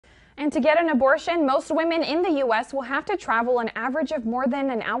And to get an abortion, most women in the U.S. will have to travel an average of more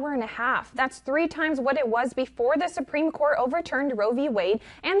than an hour and a half. That's 3 times what it was before the Supreme Court overturned Roe v. Wade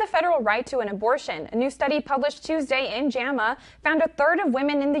and the federal right to an abortion. A new study published Tuesday in JAMA found a third of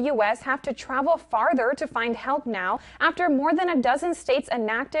women in the U.S. have to travel farther to find help now after more than a dozen states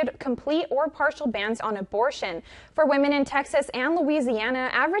enacted complete or partial bans on abortion. For women in Texas and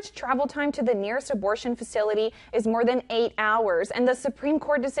Louisiana, average travel time to the nearest abortion facility is more than 8 hours, and the Supreme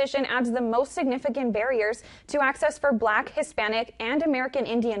Court decision adds the most significant barriers to access for Black, Hispanic, and American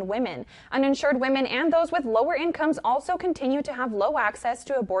Indian women. Uninsured women and those with lower incomes also continue to have low access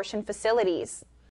to abortion facilities.